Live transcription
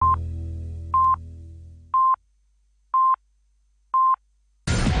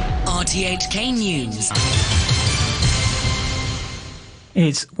RTHK News.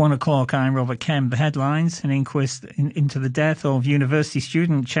 It's 1 o'clock. I'm Robert Kemp. The headlines: an inquest into the death of university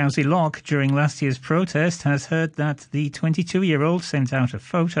student Chow Zilok during last year's protest has heard that the 22-year-old sent out a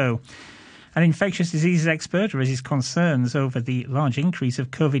photo. An infectious diseases expert raises concerns over the large increase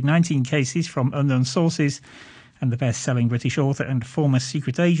of COVID-19 cases from unknown sources. And the best-selling British author and former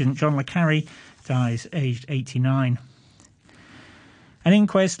secret agent John le Carré dies aged 89. An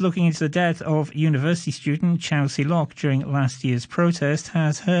inquest looking into the death of university student Chow Zilok during last year's protest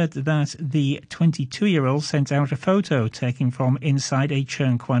has heard that the 22-year-old sent out a photo taken from inside a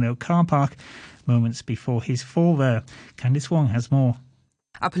Cheung Kwan O car park moments before his fall there. Candice Wong has more.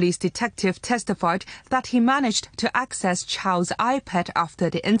 A police detective testified that he managed to access Chow's iPad after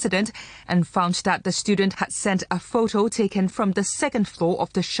the incident and found that the student had sent a photo taken from the second floor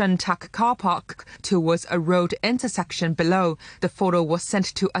of the Shun Tak car park towards a road intersection below. The photo was sent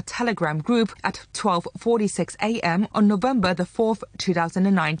to a Telegram group at 12:46 a.m. on November the 4th,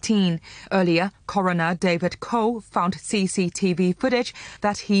 2019. Earlier, coroner David Koh found CCTV footage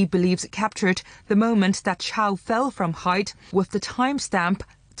that he believes captured the moment that Chow fell from height, with the timestamp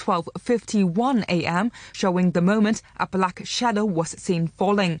 12:51 a.m. showing the moment a black shadow was seen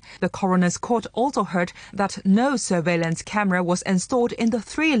falling. The coroner's court also heard that no surveillance camera was installed in the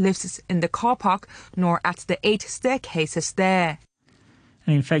 3 lifts in the car park, nor at the 8 staircases there.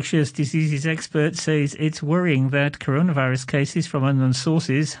 An infectious diseases expert says it's worrying that coronavirus cases from unknown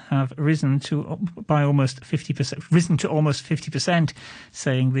sources have risen to almost 50%,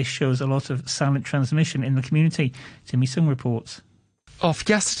 saying this shows a lot of silent transmission in the community. Timmy Sung reports. Of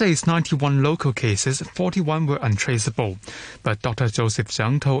yesterday's 91 local cases, 41 were untraceable. But Dr. Joseph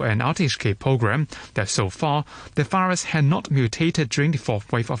Zhang told an RTHK program that so far, the virus had not mutated during the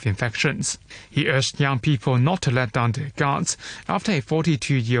 4th wave of infections. He urged young people not to let down their guards after a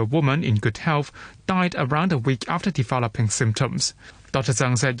 42-year-old woman in good health died around a week after developing symptoms. Dr.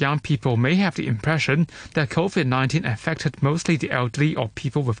 Zhang said young people may have the impression that COVID-19 affected mostly the elderly or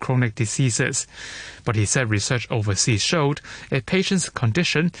people with chronic diseases. But he said research overseas showed a patient's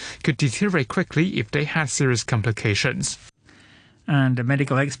condition could deteriorate quickly if they had serious complications. And a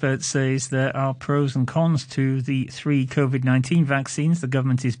medical expert says there are pros and cons to the 3 COVID-19 vaccines the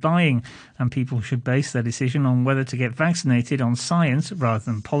government is buying, and people should base their decision on whether to get vaccinated on science rather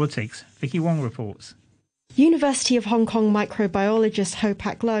than politics. Vicky Wong reports. University of Hong Kong microbiologist Ho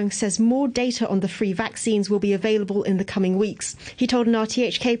Pak Leung says more data on the 3 vaccines will be available in the coming weeks. He told an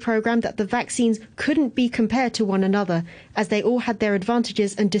RTHK program that the vaccines couldn't be compared to one another, as they all had their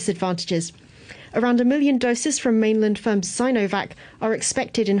advantages and disadvantages. Around 1 million doses from mainland firm Sinovac are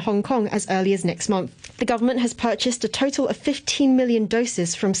expected in Hong Kong as early as next month. The government has purchased a total of 15 million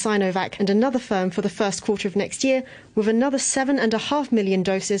doses from Sinovac and another firm for the first quarter of next year, with another 7.5 million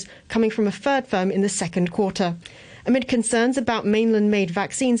doses coming from a third firm in the second quarter. Amid concerns about mainland-made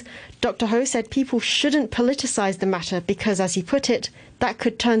vaccines, Dr. Ho said people shouldn't politicise the matter because, as he put it, that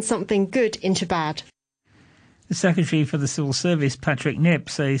could turn something good into bad. The Secretary for the Civil Service, Patrick Nip,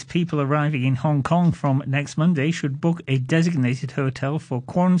 says people arriving in Hong Kong from next Monday should book a designated hotel for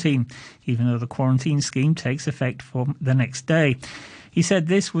quarantine, even though the quarantine scheme takes effect from the next day. He said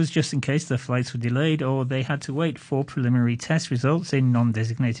this was just in case their flights were delayed or they had to wait for preliminary test results in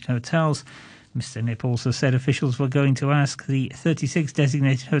non-designated hotels. Mr. Nip also said officials were going to ask the 36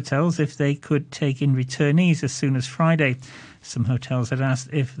 designated hotels if they could take in returnees as soon as Friday. Some hotels had asked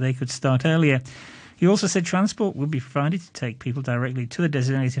if they could start earlier. He also said transport would be provided to take people directly to the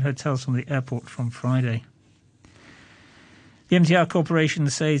designated hotels from the airport from Friday. The MTR Corporation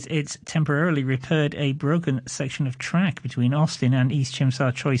says it's temporarily repaired a broken section of track between Austin and East Chim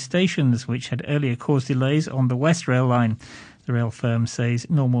Sa Choi stations, which had earlier caused delays on the West Rail line. The rail firm says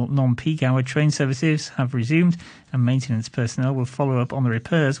normal non-peak hour train services have resumed and maintenance personnel will follow up on the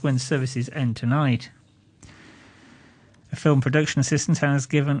repairs when services end tonight. A film production assistant has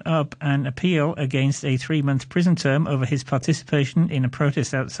given up an appeal against a 3-month prison term over his participation in a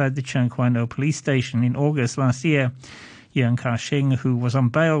protest outside the Cheung Kwan O police station in August last year. Yang Ka-shing, who was on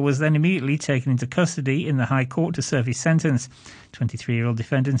bail, was then immediately taken into custody in the High Court to serve his sentence. 23-year-old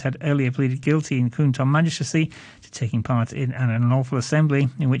defendant had earlier pleaded guilty in Kwun Tong Magistracy to taking part in an unlawful assembly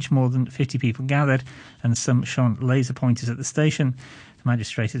in which more than 50 people gathered and some shone laser pointers at the station. The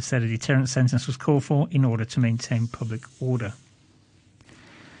magistrate had said a deterrent sentence was called for in order to maintain public order.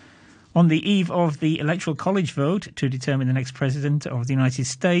 On the eve of the Electoral College vote to determine the next president of the United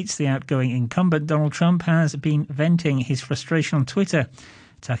States, the outgoing incumbent Donald Trump has been venting his frustration on Twitter.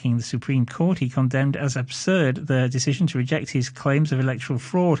 Attacking the Supreme Court, he condemned as absurd the decision to reject his claims of electoral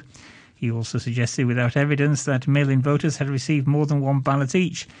fraud. He also suggested without evidence that mail-in voters had received more than one ballot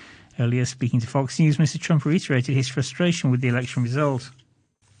each. Earlier, speaking to Fox News, Mr. Trump reiterated his frustration with the election result.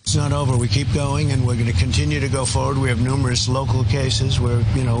 It's not over. We keep going, and we're going to continue to go forward. We have numerous local cases where,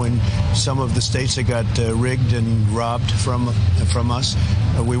 in some of the states that got rigged and robbed from us.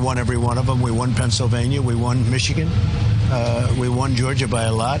 We won every one of them. We won Pennsylvania. We won Michigan. We won Georgia by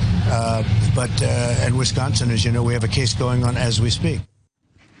a lot. And Wisconsin, as you know, we have a case going on as we speak.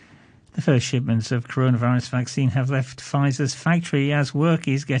 The first shipments of coronavirus vaccine have left Pfizer's factory as work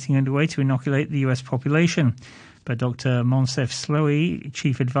is getting underway to inoculate the US population. But Dr. Moncef Slaoui,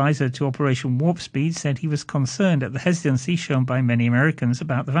 chief advisor to Operation Warp Speed, said he was concerned at the hesitancy shown by many Americans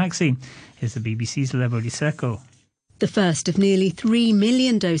about the vaccine. Here's the BBC's Lebo Di Secco. The first of nearly 3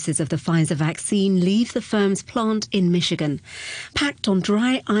 million doses of the Pfizer vaccine leave the firm's plant in Michigan. Packed on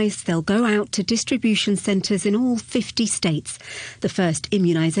dry ice, they'll go out to distribution centres in all 50 states. The first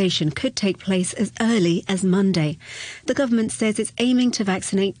immunisation could take place as early as Monday. The government says it's aiming to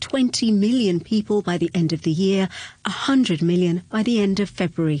vaccinate 20 million people by the end of the year, 100 million by the end of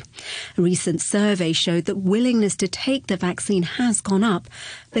February. A recent survey showed that willingness to take the vaccine has gone up,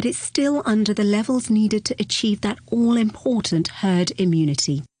 but it's still under the levels needed to achieve that all-important herd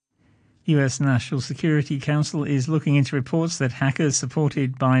immunity. US National Security Council is looking into reports that hackers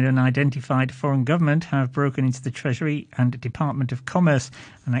supported by an unidentified foreign government have broken into the Treasury and Department of Commerce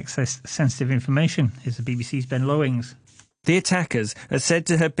and accessed sensitive information. Here's the BBC's Ben Lowings. The attackers are said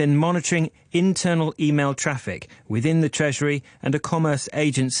to have been monitoring internal email traffic within the Treasury and a commerce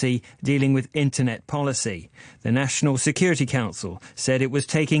agency dealing with internet policy. The National Security Council said it was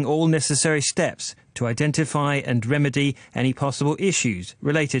taking all necessary steps to identify and remedy any possible issues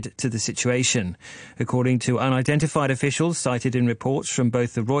related to the situation. According to unidentified officials cited in reports from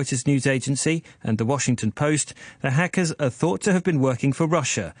both the Reuters news agency and the Washington Post, the hackers are thought to have been working for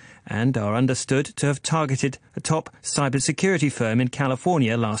Russia and are understood to have targeted a top cybersecurity firm in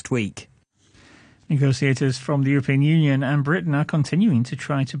California last week. Negotiators from the European Union and Britain are continuing to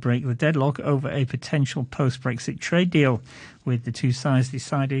try to break the deadlock over a potential post-Brexit trade deal, with the two sides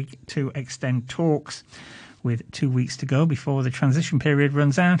deciding to extend talks. With 2 weeks to go before the transition period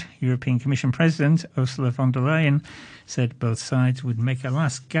runs out, European Commission President Ursula von der Leyen said both sides would make a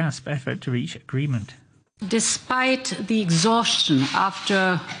last gasp effort to reach agreement. Despite the exhaustion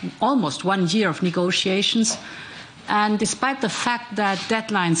after almost 1 year of negotiations, and despite the fact that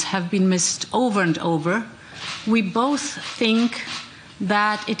deadlines have been missed over and over, we both think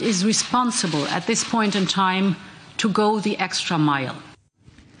that it is responsible at this point in time to go the extra mile.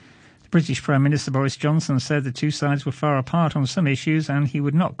 The British Prime Minister Boris Johnson said the two sides were far apart on some issues and he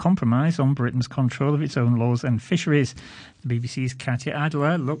would not compromise on Britain's control of its own laws and fisheries. The BBC's Katya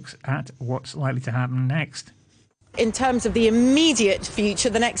Adler looks at what's likely to happen next. In terms of the immediate future,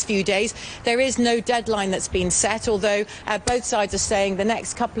 the next few days, there is no deadline that's been set, although both sides are saying the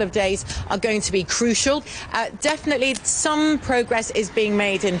next couple of days are going to be crucial. Definitely some progress is being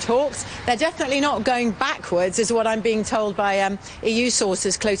made in talks. They're definitely not going backwards, is what I'm being told by EU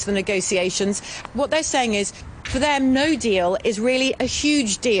sources close to the negotiations. What they're saying is, for them, no deal is really a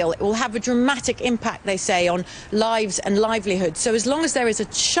huge deal. It will have a dramatic impact, they say, on lives and livelihoods. So as long as there is a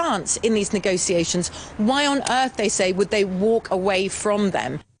chance in these negotiations, why on earth, they say, would they walk away from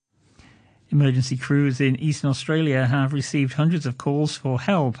them? Emergency crews in Eastern Australia have received hundreds of calls for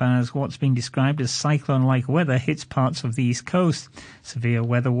help as what's been described as cyclone-like weather hits parts of the East Coast. Severe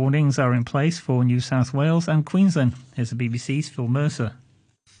weather warnings are in place for New South Wales and Queensland. Here's the BBC's Phil Mercer.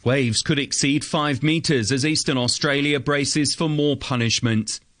 Waves could exceed 5 metres as Eastern Australia braces for more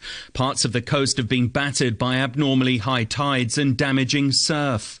punishment. Parts of the coast have been battered by abnormally high tides and damaging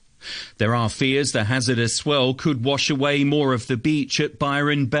surf. There are fears the hazardous swell could wash away more of the beach at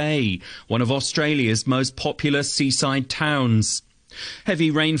Byron Bay, one of Australia's most popular seaside towns. Heavy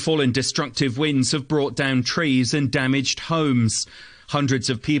rainfall and destructive winds have brought down trees and damaged homes. Hundreds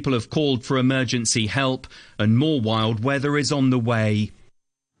of people have called for emergency help, and more wild weather is on the way.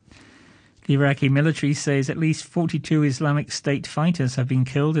 The Iraqi military says at least 42 Islamic State fighters have been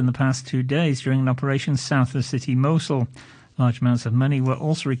killed in the past 2 days during an operation south of the city Mosul. Large amounts of money were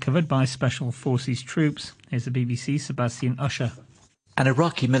also recovered by Special Forces troops. Here's the BBC's Sebastian Usher. An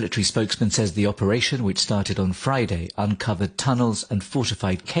Iraqi military spokesman says the operation, which started on Friday, uncovered tunnels and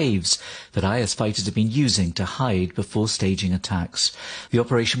fortified caves that IS fighters have been using to hide before staging attacks. The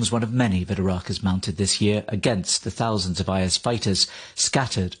operation was one of many that Iraq has mounted this year against the thousands of IS fighters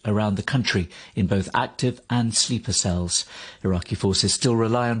scattered around the country in both active and sleeper cells. Iraqi forces still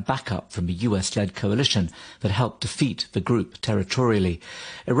rely on backup from a US-led coalition that helped defeat the group territorially.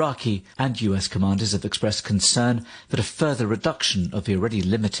 Iraqi and US commanders have expressed concern that a further reduction of the already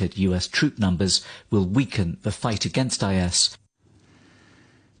limited US troop numbers will weaken the fight against IS.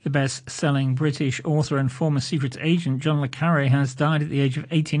 The best-selling British author and former secret agent John le Carré has died at the age of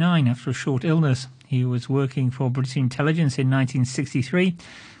 89 after a short illness. He was working for British intelligence in 1963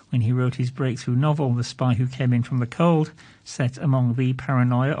 when he wrote his breakthrough novel, The Spy Who Came In From the Cold, set among the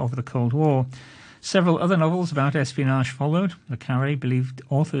paranoia of the Cold War. Several other novels about espionage followed. Le Carré believed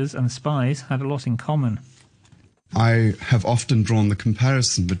authors and spies had a lot in common. I have often drawn the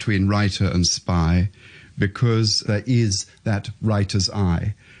comparison between writer and spy because there is that writer's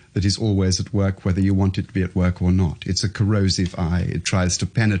eye that is always at work, whether you want it to be at work or not. It's a corrosive eye. It tries to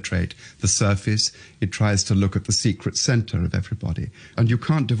penetrate the surface. It tries to look at the secret center of everybody. And you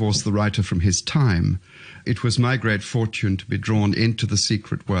can't divorce the writer from his time. It was my great fortune to be drawn into the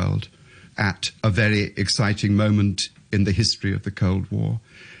secret world at a very exciting moment in the history of the Cold War,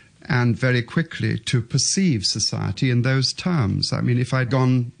 and very quickly to perceive society in those terms. I mean, if I'd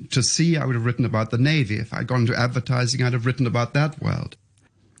gone to sea, I would have written about the Navy. If I'd gone to advertising, I'd have written about that world.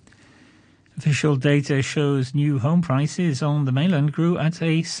 Official data shows new home prices on the mainland grew at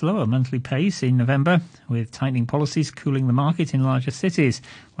a slower monthly pace in November, with tightening policies cooling the market in larger cities,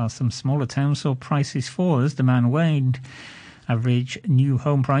 while some smaller towns saw prices fall as demand waned. Average new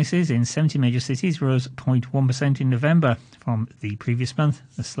home prices in 70 major cities rose 0.1% in November from the previous month,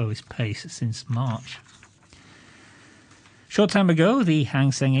 the slowest pace since March. Short time ago, the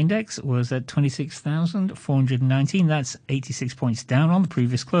Hang Seng Index was at 26,419. That's 86 points down on the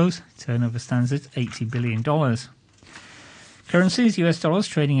previous close. Turnover stands at $80 billion. Currencies, US dollars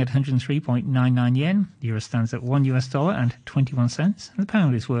trading at 103.99 yen. The euro stands at $1 and 21 cents. And the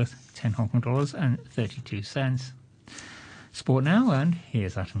pound is worth 10 Hong Kong dollars and 32 cents. Sport now, and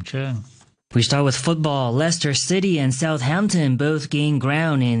here's Adam Chung. We start with football. Leicester City and Southampton both gained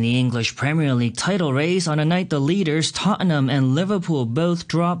ground in the English Premier League title race on a night the leaders Tottenham and Liverpool both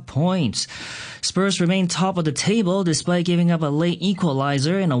dropped points. Spurs remain top of the table despite giving up a late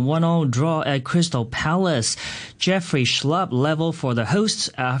equaliser in a 1-1 draw at Crystal Palace. Jeffrey Schlupp leveled for the hosts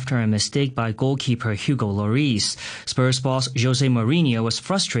after a mistake by goalkeeper Hugo Lloris. Spurs boss Jose Mourinho was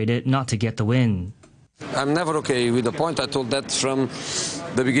frustrated not to get the win. I'm never okay with the point. I told that from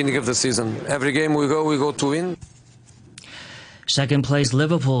the beginning of the season. Every game we go to win. Second place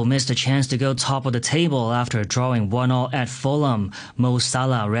Liverpool missed a chance to go top of the table after drawing 1-1 at Fulham. Mo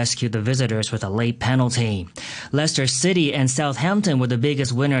Salah rescued the visitors with a late penalty. Leicester City and Southampton were the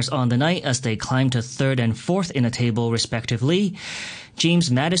biggest winners on the night as they climbed to third and fourth in the table respectively.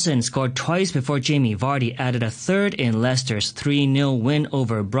 James Maddison scored twice before Jamie Vardy added a third in Leicester's 3-0 win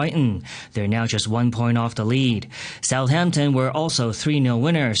over Brighton. They're now just 1 point off the lead. Southampton were also 3-0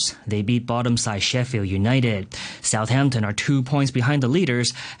 winners. They beat bottom side Sheffield United. Southampton are 2 points behind the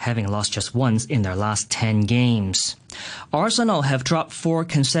leaders, having lost just once in their last 10 games. Arsenal have dropped 4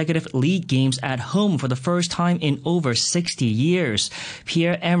 consecutive league games at home for the first time in over 60 years.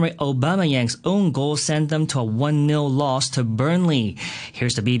 Pierre-Emerick Aubameyang's own goal sent them to a 1-0 loss to Burnley.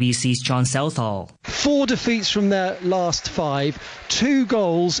 Here's the BBC's John Southall. 4 defeats from their last 5, 2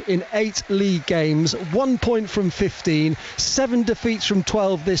 goals in 8 league games, 1 point from 15, 7 defeats from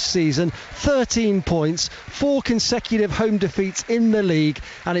 12 this season, 13 points, 4 consecutive home defeats in the league,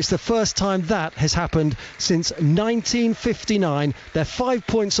 and it's the first time that has happened since 1959. They're 5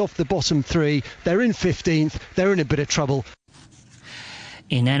 points off the bottom 3. They're in 15th. They're in a bit of trouble.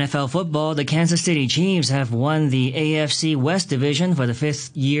 In NFL football, the Kansas City Chiefs have won the AFC West Division for the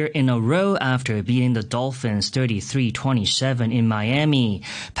 5th year in a row after beating the Dolphins 33-27 in Miami.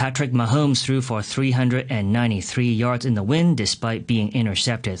 Patrick Mahomes threw for 393 yards in the win despite being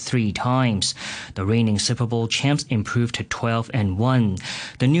intercepted 3 times. The reigning Super Bowl champs improved to 12-1.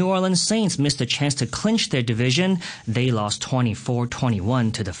 The New Orleans Saints missed a chance to clinch their division. They lost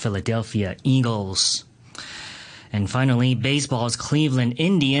 24-21 to the Philadelphia Eagles. And finally, baseball's Cleveland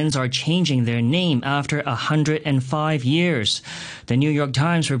Indians are changing their name after 105 years. The New York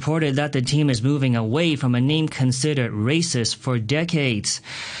Times reported that the team is moving away from a name considered racist for decades.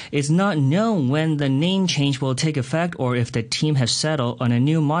 It's not known when the name change will take effect or if the team has settled on a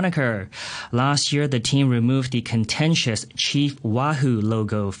new moniker. Last year, the team removed the contentious Chief Wahoo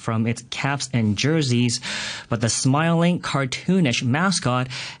logo from its caps and jerseys, but the smiling, cartoonish mascot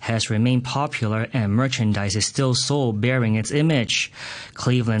has remained popular and merchandise is still sold bearing its image.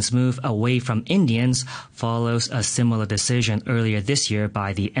 Cleveland's move away from Indians follows a similar decision earlier this year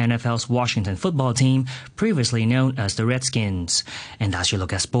by the NFL's Washington football team, previously known as the Redskins. And that's your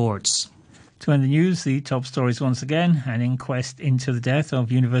look at sports. To end the news, the top stories once again. An inquest into the death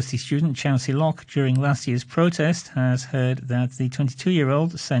of university student Chelsea Locke during last year's protest has heard that the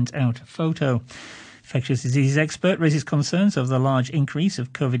 22-year-old sent out a photo. Infectious disease expert raises concerns over the large increase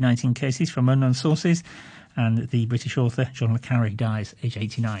of COVID-19 cases from unknown sources. And the British author John le Carré dies, aged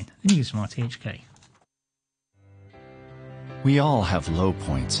 89. The news from RTHK. We all have low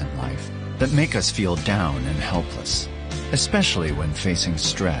points in life that make us feel down and helpless, especially when facing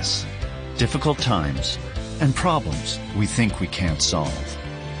stress, difficult times, and problems we think we can't solve.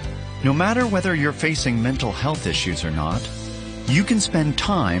 No matter whether you're facing mental health issues or not, you can spend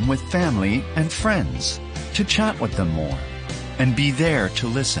time with family and friends to chat with them more and be there to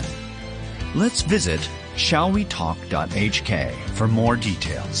listen. Let's visit shallwetalk.hk for more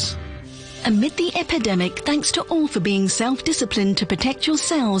details. Amid the epidemic, thanks to all for being self-disciplined to protect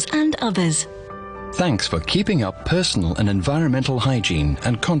yourselves and others. Thanks for keeping up personal and environmental hygiene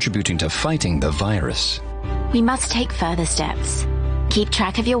and contributing to fighting the virus. We must take further steps. Keep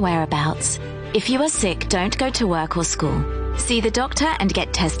track of your whereabouts. If you are sick, don't go to work or school. See the doctor and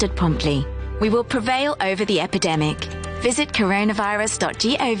get tested promptly. We will prevail over the epidemic. Visit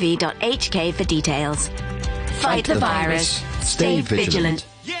coronavirus.gov.hk for details. Fight the virus. Stay vigilant.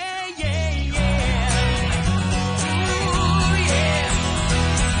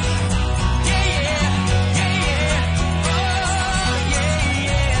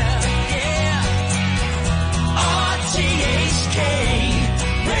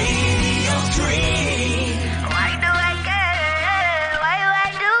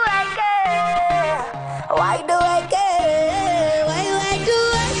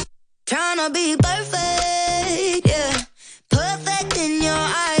 Be perfect, yeah. Perfect in your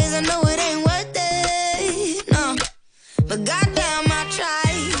eyes. I know it ain't worth it, no. But goddamn, I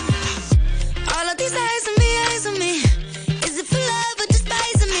tried. All of these eyes on me. Is it for love or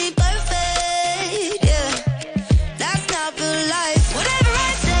despising me? Perfect, yeah. That's not real life. Whatever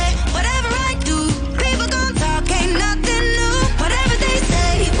I say, whatever I do, people gon' talk, ain't nothing new. Whatever they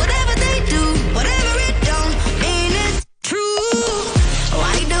say, whatever they do, whatever it don't mean it's true.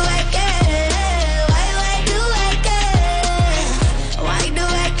 Why do I care?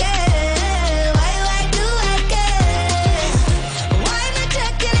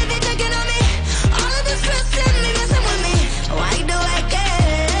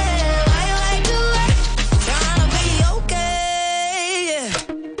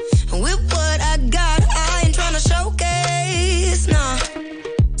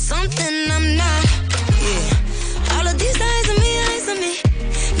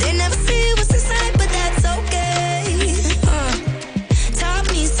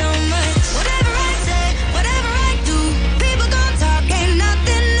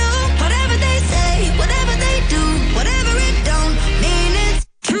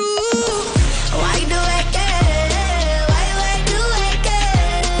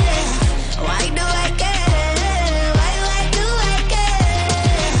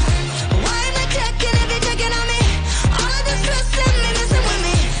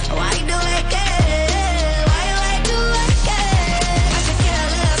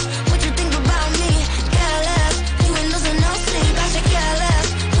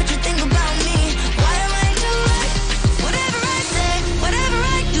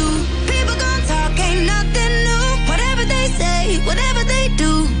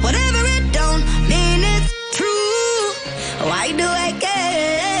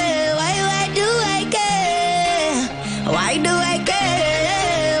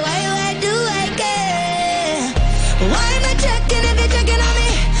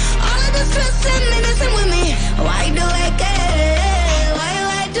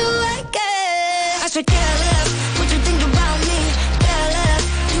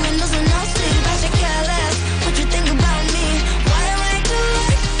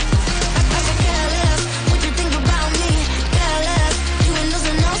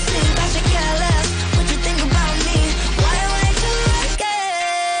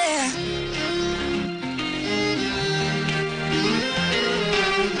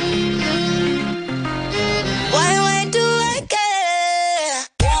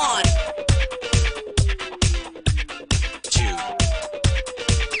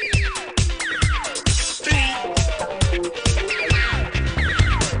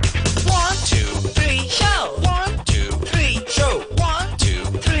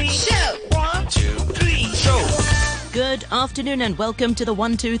 Afternoon and welcome to the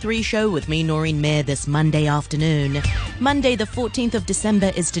 123 show with me, Noreen Mayer, this Monday afternoon. Monday the 14th of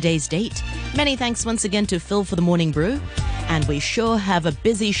December is today's date. Many thanks once again to Phil for the morning brew, and we sure have a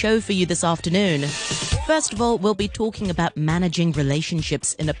busy show for you this afternoon. First of all, we'll be talking about managing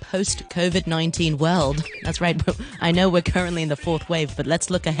relationships in a post-COVID-19 world. That's right. I know we're currently in the fourth wave, but let's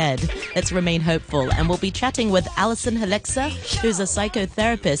look ahead. Let's remain hopeful. And we'll be chatting with Alison Halexa, who's a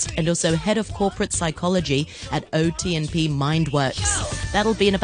psychotherapist and also head of corporate psychology at OT&P Mindworks. That'll be in about